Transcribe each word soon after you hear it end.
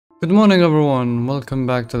Good morning everyone, welcome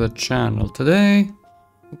back to the channel. Today,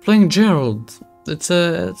 we're playing Gerald. It's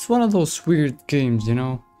one of those weird games, you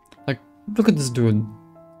know? Like, look at this dude.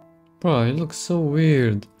 Bro, he looks so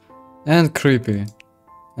weird. And creepy.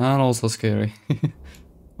 And also scary.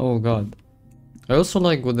 Oh god. I also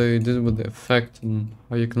like what they did with the effect and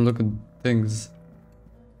how you can look at things.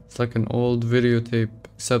 It's like an old videotape,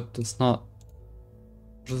 except it's not.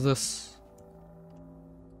 What is this?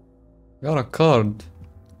 Got a card.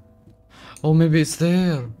 Oh, maybe it's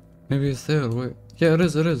there. Maybe it's there. Wait. Yeah, it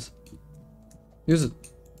is. It is. Use it.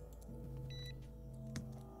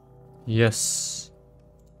 Yes.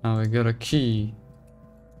 Now I got a key.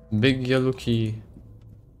 Big yellow key.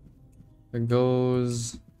 It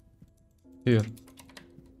goes here.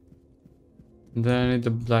 And then I need the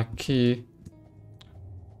black key.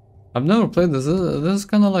 I've never played this. This is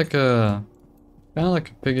kind of like a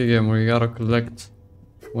piggy game where you gotta collect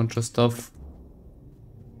a bunch of stuff.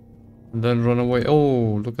 And then run away.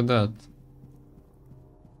 Oh, look at that.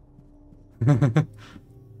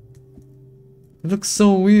 It looks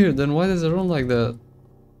so weird. Then why does it run like that?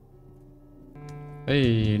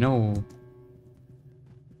 Hey, no.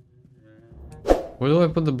 Where do I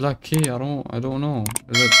put the black key? I don't know.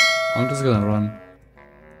 I'm just gonna run.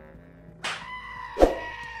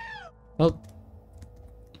 Well,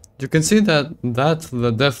 you can see that's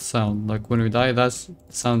the death sound. Like when we die, that's the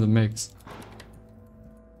sound it makes.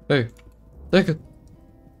 Hey, take it.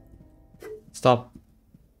 Stop.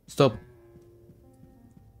 Stop.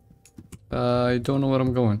 I don't know where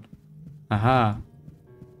I'm going. Aha.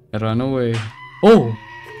 I ran away. Oh!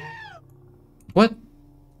 What?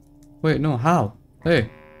 Wait, no, how? Hey.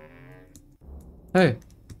 Hey.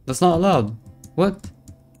 That's not allowed. What?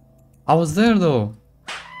 I was there though.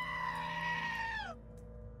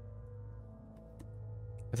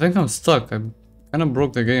 I think I'm stuck. I kinda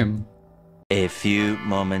broke the game. A few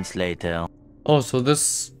moments later. Oh, so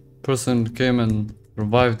this person came and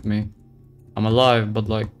revived me. I'm alive, but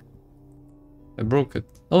like, I broke it.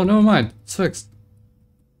 Oh, never mind. It's fixed.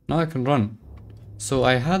 Now I can run. So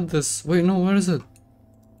I had this. Wait, no, where is it?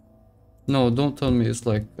 No, don't tell me it's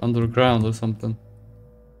like underground or something.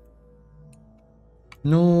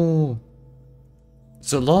 No.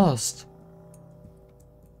 Is it lost?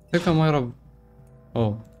 I think I might have.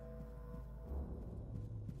 Oh.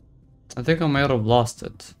 I think I might have lost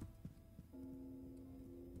it.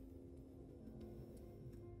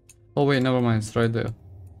 Oh wait, never mind, it's right there.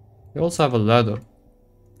 We also have a ladder.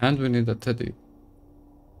 And we need a teddy.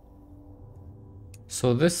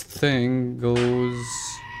 So this thing goes...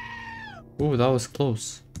 Ooh, that was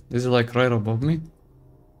close. Is it like right above me?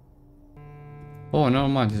 Oh, never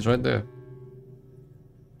mind, he's right there.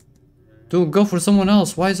 Dude, go for someone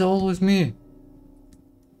else. Why is it always me?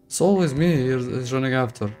 It's always me he's running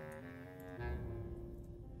after.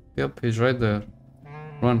 Yep, he's right there.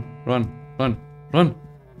 Run, run, run, run!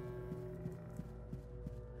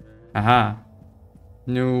 Aha.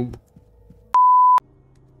 Noob.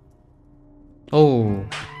 Oh.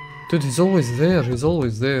 Dude, he's always there. He's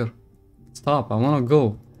always there. Stop, I wanna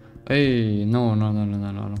go. Hey, no.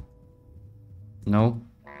 No.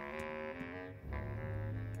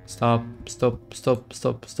 Stop. Stop.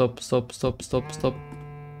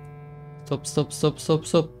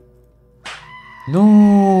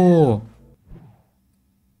 No!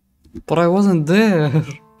 But I wasn't there.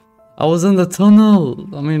 I was in the tunnel.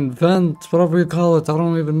 I mean, vent, whatever you call it. I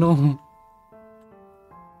don't even know.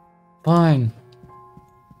 Fine.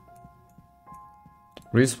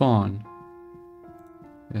 Respawn.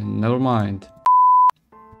 And never mind.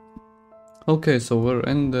 Okay, so we're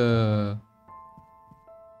in the...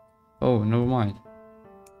 Oh, never mind.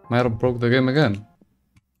 Might have broke the game again.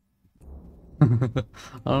 I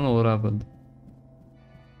don't know what happened.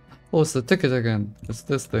 Oh, it's the ticket again. It's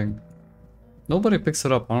this thing. Nobody picks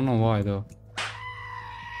it up. I don't know why though.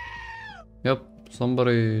 Yep,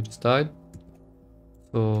 somebody just died.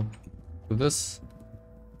 So, do this.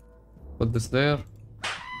 Put this there.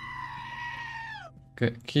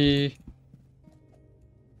 Okay, key.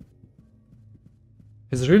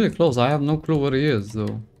 He's really close. I have no clue where he is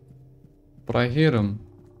though. But I hear him.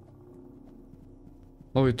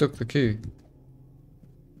 Oh, he took the key.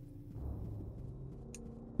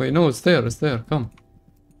 Wait, no, it's there, come.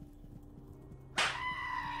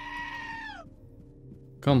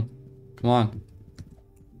 Come on.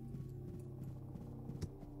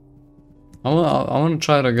 I wanna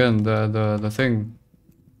try it again, the thing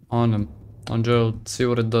on him, on Gerald, see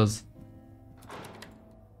what it does.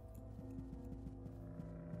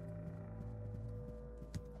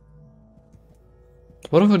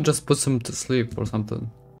 What if it just puts him to sleep or something?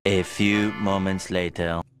 A few moments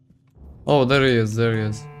later. Oh, there he is, there he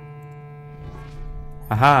is.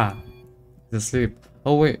 Aha! He's asleep.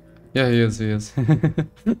 Oh wait. Yeah, he is.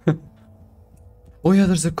 Oh yeah,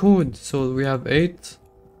 there's a code. So we have 8.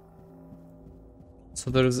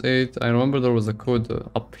 So there's 8. I remember there was a code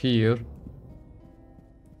up here.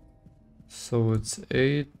 So it's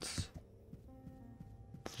 8.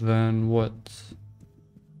 Then what?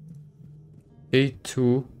 8,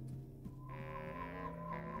 2.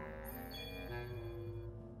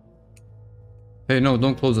 Hey, no,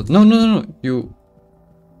 don't close it. No, no, no, no. You.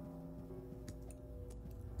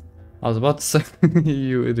 I was about to say,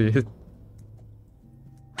 you idiot.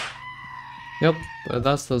 Yep,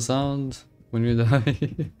 that's the sound when you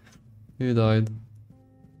die. You died.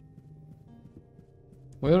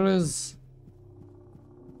 Where is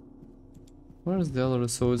the other?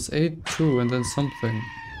 So it's 8, 2 and then something.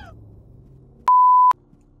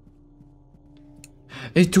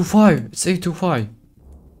 825. It's 825.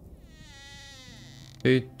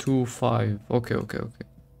 825. Okay, okay, okay.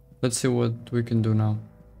 Let's see what we can do now.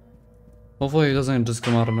 Hopefully it doesn't just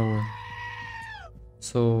come out of nowhere.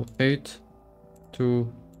 So 8,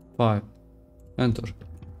 2, 5. Enter.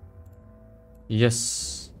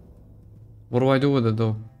 Yes. What do I do with it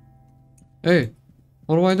though? Hey,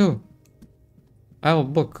 what do I do? I have a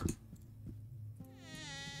book.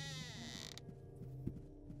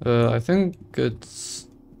 I think it's...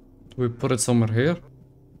 we put it somewhere here.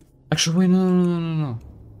 Actually, wait, no, no, no, no, no.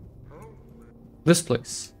 This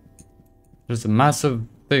place. There's a massive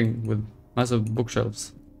thing with massive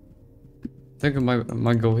bookshelves. I think it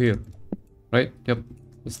might go here. Right? Yep,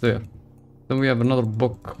 it's there. Then we have another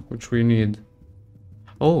book, which we need.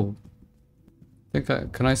 Oh.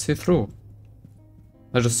 Can I see through?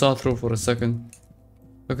 I just saw through for a second.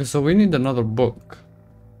 Okay, so we need another book.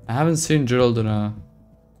 I haven't seen Gerald in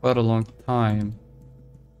quite a long time.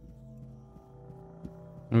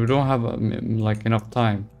 And we don't have like enough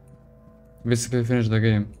time to basically finish the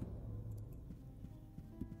game.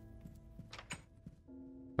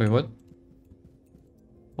 Wait, what?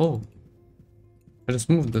 Oh. I just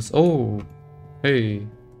moved this. Oh. Hey.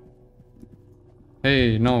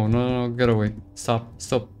 Hey, no, no, no, get away. Stop,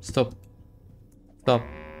 stop, stop. Stop.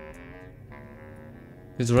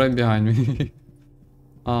 He's right behind me.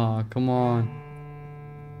 Ah, come on.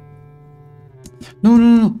 No,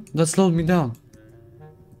 no, no, that slowed me down.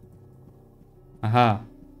 Aha.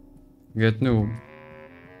 Get noob.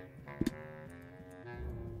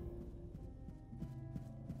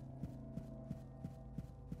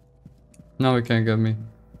 Now he can't get me.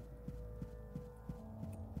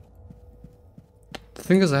 The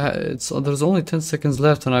thing is, there's only 10 seconds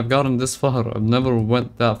left and I've gotten this far. I've never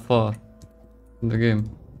went that far in the game.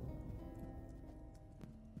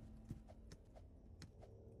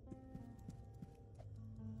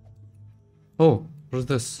 Oh, what's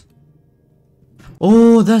this?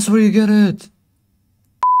 Oh, that's where you get it!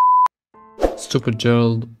 Stupid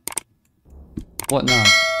Gerald. What now?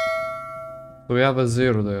 So we have a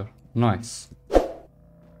 0 there. Nice.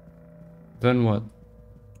 Then what?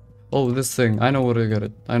 Oh, this thing. I know where to get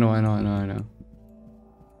it. I know.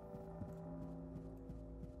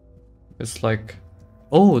 It's like...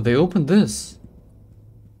 oh, they opened this.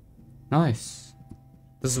 Nice.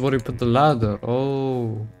 This is where you put the ladder.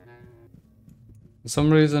 Oh. For some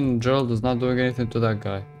reason, Gerald is not doing anything to that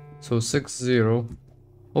guy. So 6-0.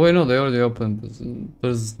 Oh wait, no, they already opened.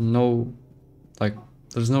 There's no... like,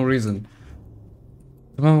 there's no reason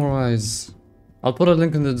to memorize. I'll put a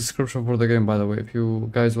link in the description for the game, by the way, if you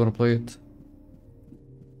guys want to play it.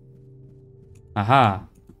 Aha!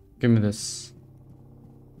 Give me this.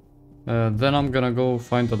 Then I'm gonna go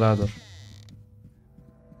find the ladder.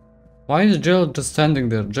 Why is Gerald just standing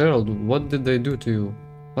there? Gerald, what did they do to you?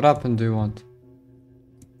 What happened do you want?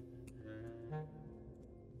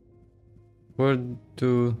 Where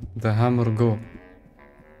do the hammer go?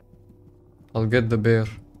 I'll get the bear.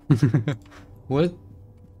 What?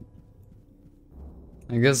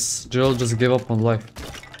 I guess Gerald just gave up on life.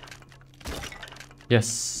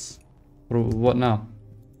 Yes. What now?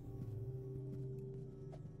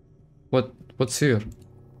 What's here?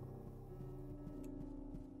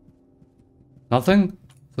 Nothing?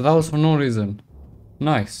 So that was for no reason.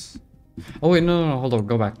 Nice. Oh wait, no, hold on,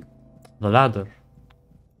 go back. The ladder.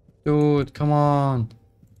 Dude, come on.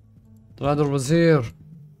 The ladder was here.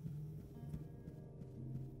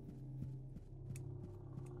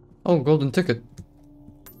 Oh, golden ticket.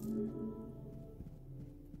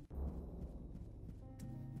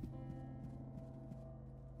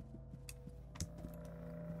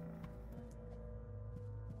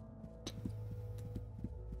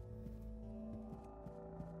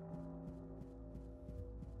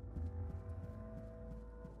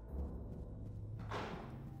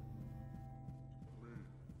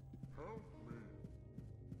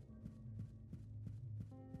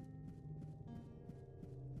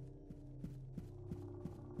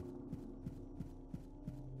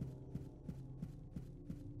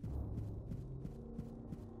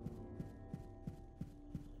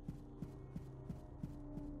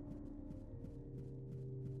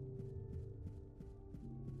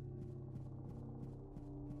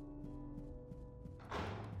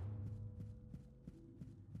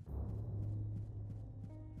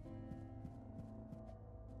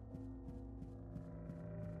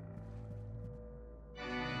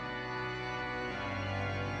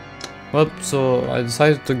 Well, so I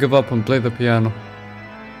decided to give up and play the piano.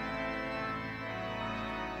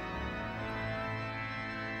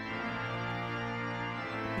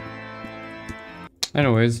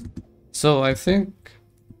 Anyways, so I think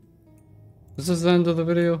this is the end of the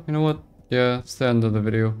video. You know what? Yeah, it's the end of the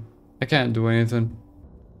video. I can't do anything.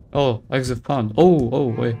 Oh, exit found. Oh,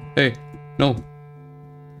 wait. Hey, no.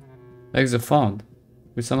 Exit found.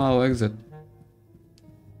 We somehow exit.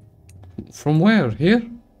 From where? Here?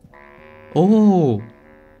 Oh.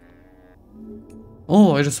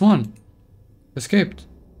 Oh, I just won. Escaped.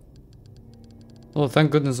 Oh,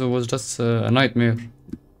 thank goodness it was just a nightmare.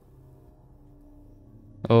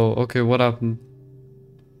 Oh, okay, what happened?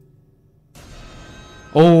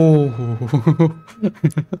 Oh.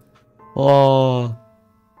 Oh.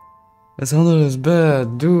 It's under his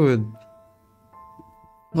bed, dude.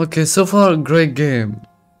 Okay, so far, great game.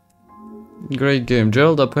 Great game.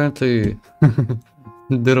 Gerald apparently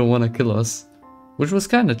didn't want to kill us, which was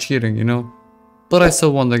kind of cheating, you know? But I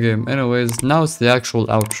still won the game. Anyways, now it's the actual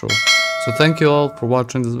outro. So thank you all for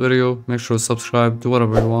watching this video. Make sure to subscribe, do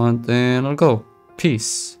whatever you want, and I'll go.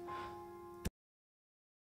 Peace.